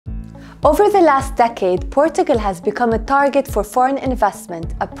Over the last decade, Portugal has become a target for foreign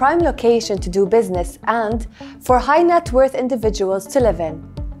investment, a prime location to do business, and for high net worth individuals to live in.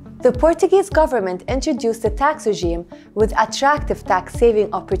 The Portuguese government introduced a tax regime with attractive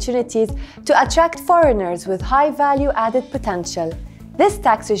tax-saving opportunities to attract foreigners with high value-added potential. This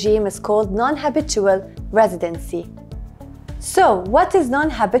tax regime is called non-habitual residency. So, what is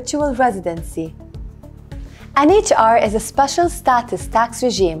non-habitual residency? NHR is a special status tax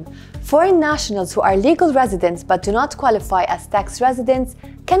regime. Foreign nationals who are legal residents but do not qualify as tax residents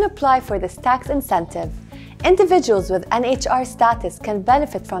can apply for this tax incentive. Individuals with NHR status can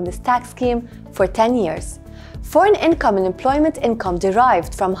benefit from this tax scheme for 10 years. Foreign income and employment income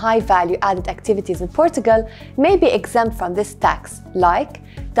derived from high value-added activities in Portugal may be exempt from this tax, like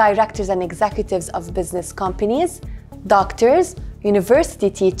directors and executives of business companies, doctors,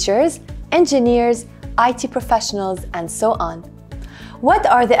 university teachers, engineers, IT professionals, and so on. What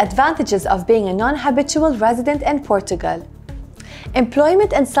are the advantages of being a non-habitual resident in Portugal?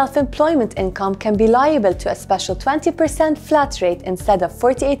 Employment and self-employment income can be liable to a special 20% flat rate instead of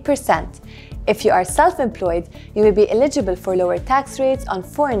 48%. If you are self-employed, you may be eligible for lower tax rates on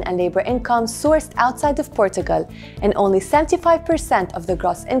foreign and labor income sourced outside of Portugal, and only 75% of the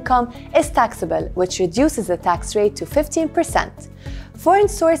gross income is taxable, which reduces the tax rate to 15%. Foreign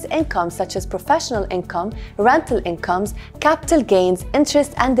source income such as professional income, rental incomes, capital gains,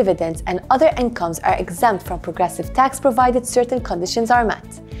 interest and dividends, and other incomes are exempt from progressive tax provided certain conditions are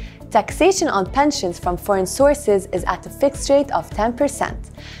met. Taxation on pensions from foreign sources is at a fixed rate of 10%.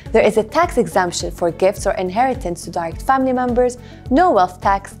 There is a tax exemption for gifts or inheritance to direct family members, no wealth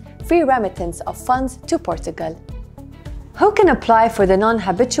tax, free remittance of funds to Portugal. Who can apply for the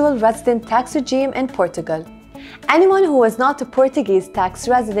non-habitual resident tax regime in Portugal? Anyone who was not a Portuguese tax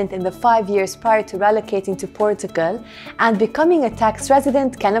resident in the 5 years prior to relocating to Portugal and becoming a tax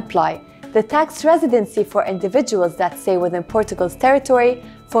resident can apply. The tax residency for individuals that stay within Portugal's territory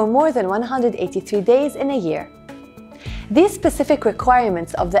for more than 183 days in a year. These specific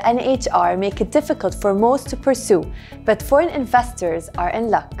requirements of the NHR make it difficult for most to pursue, but foreign investors are in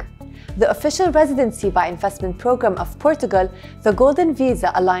luck. The official residency by investment program of Portugal, the Golden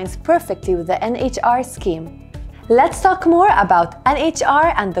Visa, aligns perfectly with the NHR scheme. Let's talk more about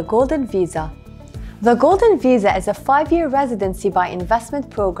NHR and the Golden Visa. The Golden Visa is a 5-year residency by investment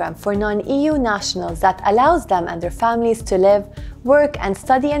program for non-EU nationals that allows them and their families to live, work and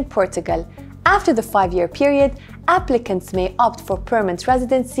study in Portugal. After the 5-year period, applicants may opt for permanent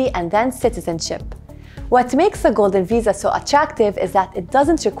residency and then citizenship. What makes the Golden Visa so attractive is that it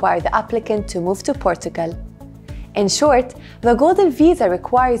doesn't require the applicant to move to Portugal. In short, the Golden Visa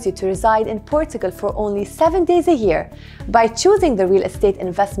requires you to reside in Portugal for only 7 days a year. By choosing the real estate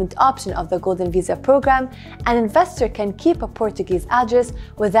investment option of the Golden Visa program, an investor can keep a Portuguese address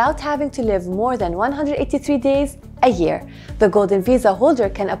without having to live more than 183 days a year. The Golden Visa holder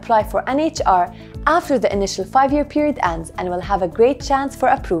can apply for NHR after the initial 5-year period ends and will have a great chance for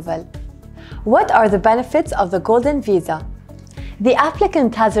approval. What are the benefits of the Golden Visa? The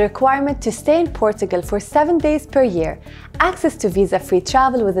applicant has a requirement to stay in Portugal for 7 days per year, access to visa-free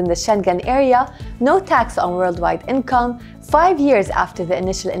travel within the Schengen area, no tax on worldwide income. 5 years after the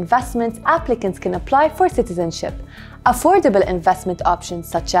initial investments, applicants can apply for citizenship. Affordable investment options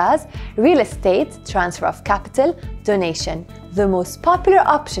such as real estate, transfer of capital, donation. The most popular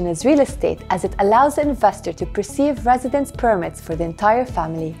option is real estate as it allows the investor to receive residence permits for the entire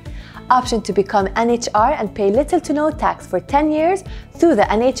family. Option to become NHR and pay little to no tax for 10 years through the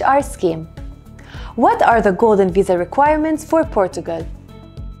NHR scheme. What are the Golden Visa requirements for Portugal?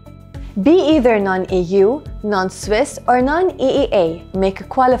 Be either non-EU, non-Swiss or non-EEA, make a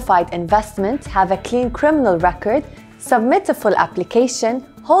qualified investment, have a clean criminal record, submit a full application,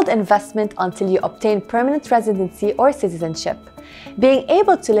 hold investment until you obtain permanent residency or citizenship. Being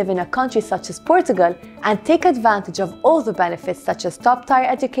able to live in a country such as Portugal and take advantage of all the benefits such as top-tier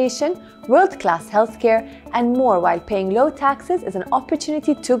education, world-class healthcare, and more while paying low taxes is an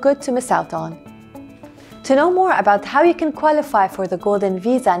opportunity too good to miss out on. To know more about how you can qualify for the Golden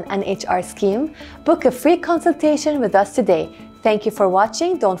Visa and NHR scheme, book a free consultation with us today. Thank you for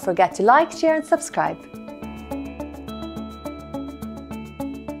watching. Don't forget to like, share, and subscribe.